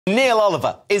Neil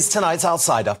Oliver is tonight's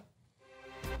outsider.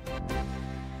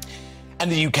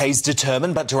 And the UK's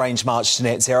determined but deranged march to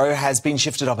net zero has been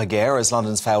shifted up a gear as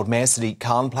London's failed Mayor Sadiq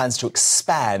Khan plans to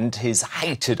expand his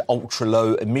hated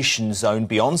ultra-low emission zone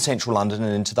beyond central London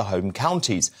and into the home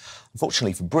counties.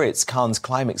 Unfortunately for Brits, Khan's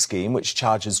climate scheme, which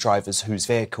charges drivers whose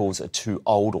vehicles are too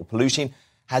old or polluting,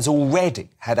 has already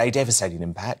had a devastating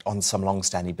impact on some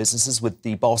long-standing businesses, with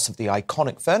the boss of the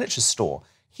iconic furniture store,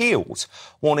 Heels,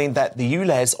 warning that the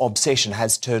Ulez obsession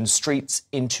has turned streets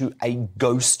into a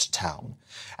ghost town.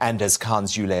 And as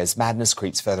Khan's Ulez madness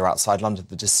creeps further outside London,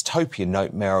 the dystopian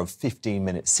nightmare of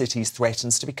 15-minute cities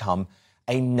threatens to become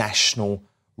a national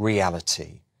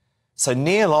reality. So,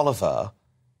 Neil Oliver,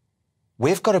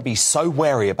 we've got to be so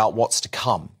wary about what's to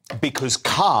come, because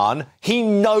Khan, he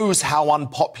knows how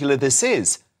unpopular this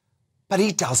is, but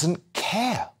he doesn't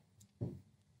care.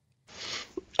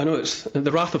 I know, it's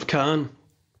the wrath of Khan.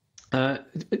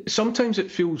 Sometimes it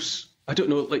feels, I don't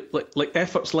know, like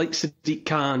efforts like Sadiq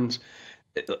Khan's,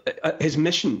 his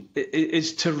mission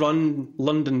is to run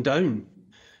London down,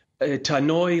 to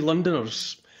annoy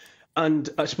Londoners, and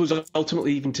I suppose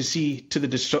ultimately even to see to the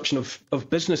destruction of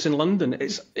business in London.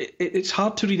 It's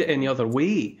hard to read it any other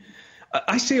way.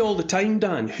 I say all the time,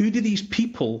 Dan, who do these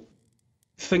people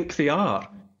think they are?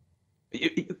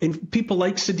 People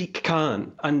like Sadiq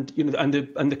Khan and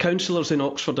the councillors in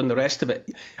Oxford and the rest of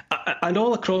it, and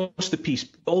all across the piece,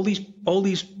 all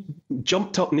these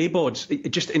jumped up nabobs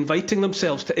just inviting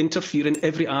themselves to interfere in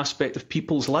every aspect of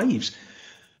people's lives.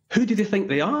 Who do they think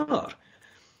they are?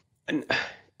 And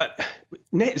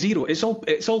net zero, it's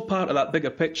all part of that bigger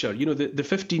picture. You know, the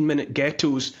 15-minute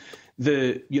ghettos,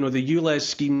 the Ulez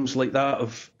schemes like that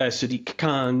of Sadiq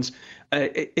Khan's.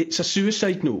 It's a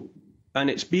suicide note. And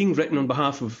it's being written on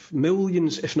behalf of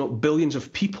millions, if not billions,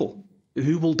 of people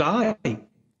who will die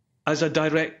as a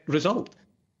direct result.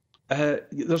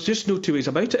 There's just no two ways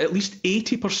about it. At least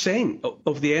 80%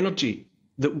 of the energy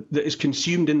that is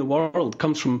consumed in the world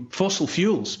comes from fossil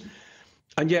fuels.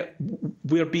 And yet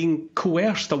we're being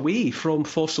coerced away from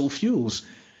fossil fuels.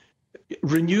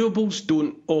 Renewables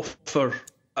don't offer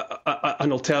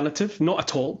an alternative, not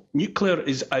at all. Nuclear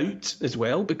is out as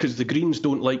well because the Greens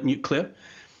don't like nuclear.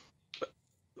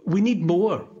 We need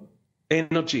more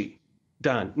energy,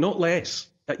 Dan, not less.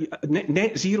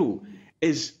 Net zero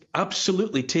is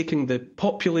absolutely taking the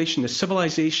population, the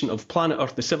civilization of planet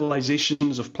Earth, the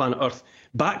civilizations of planet Earth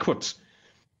backwards.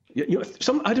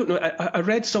 I don't know, I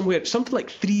read somewhere something like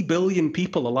 3 billion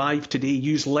people alive today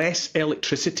use less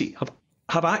electricity,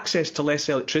 have access to less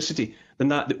electricity than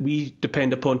that we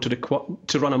depend upon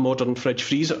to run a modern fridge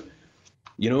freezer.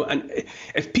 And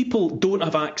if people don't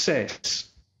have access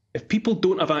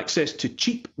to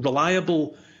cheap,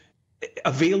 reliable,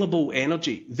 available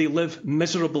energy, they live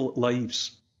miserable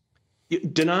lives. You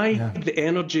deny the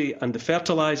energy and the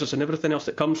fertilizers and everything else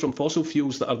that comes from fossil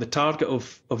fuels that are the target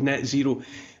of net zero,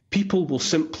 people will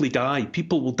simply die.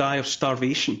 People will die of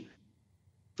starvation.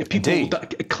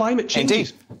 Climate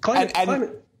changes.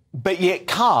 Climate. But yet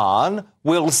Khan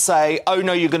will say, oh,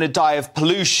 no, you're going to die of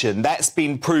pollution. That's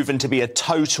been proven to be a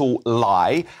total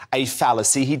lie, a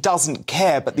fallacy. He doesn't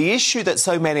care. But the issue that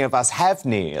so many of us have,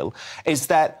 Neil, is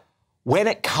that when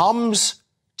it comes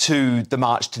to the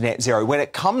march to net zero, when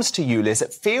it comes to Ulez,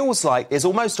 it feels like there's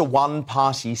almost a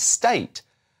one-party state.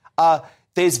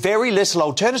 There's very little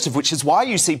alternative, which is why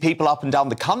you see people up and down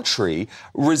the country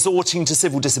resorting to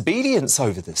civil disobedience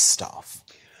over this stuff.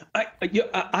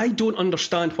 I don't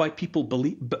understand why people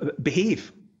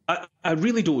behave. I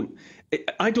really don't.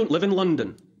 I don't live in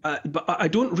London, but I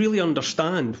don't really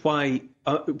understand why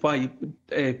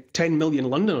 10 million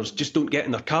Londoners just don't get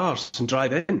in their cars and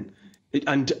drive in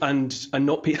and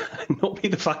not pay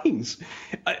the fines.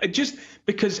 Just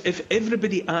because if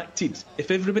everybody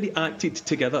acted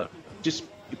together, just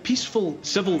peaceful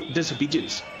civil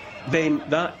disobedience, then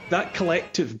that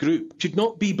collective group should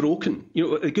not be broken. They're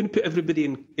going to put everybody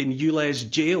in Ulez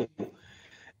jail.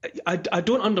 I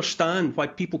don't understand why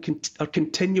people are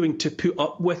continuing to put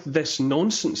up with this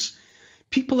nonsense.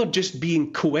 People are just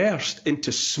being coerced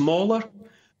into smaller,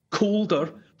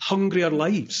 colder, hungrier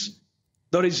lives.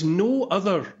 There is no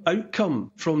other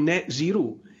outcome from net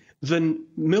zero than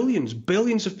millions,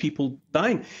 billions of people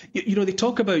dying. They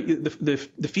talk about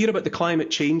the fear about the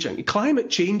climate changing. Climate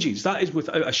changes, that is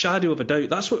without a shadow of a doubt.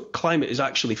 That's what climate is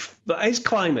actually. That is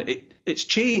climate. It's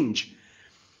change.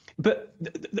 But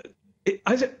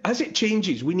as it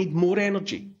changes, we need more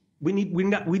energy. We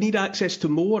need access to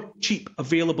more cheap,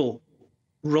 available,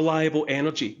 reliable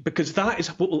energy, because that is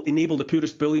what will enable the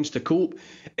poorest billions to cope.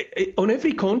 On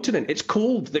every continent, it's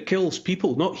cold that kills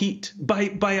people, not heat, by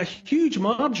a huge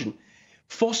margin.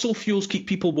 Fossil fuels keep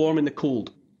people warm in the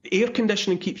cold. Air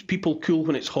conditioning keeps people cool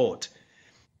when it's hot.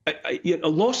 A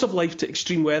loss of life to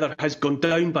extreme weather has gone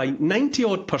down by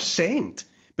 90-odd%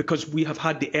 because we have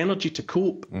had the energy to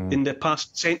cope in the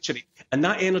past century, and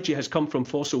that energy has come from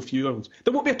fossil fuels.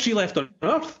 There won't be a tree left on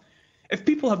Earth. If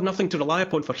people have nothing to rely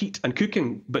upon for heat and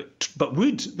cooking but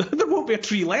wood, there won't be a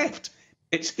tree left.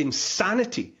 It's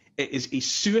insanity. It is a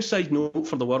suicide note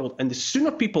for the world, and the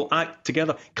sooner people act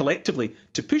together collectively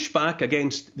to push back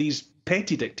against these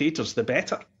petty dictators, the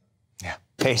better. Yeah,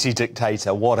 petty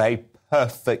dictator. What a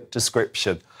perfect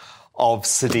description of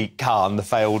Sadiq Khan, the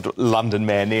failed London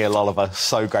mayor. Neil Oliver,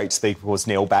 so great to speak with us,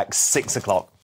 Neil, back 6 o'clock.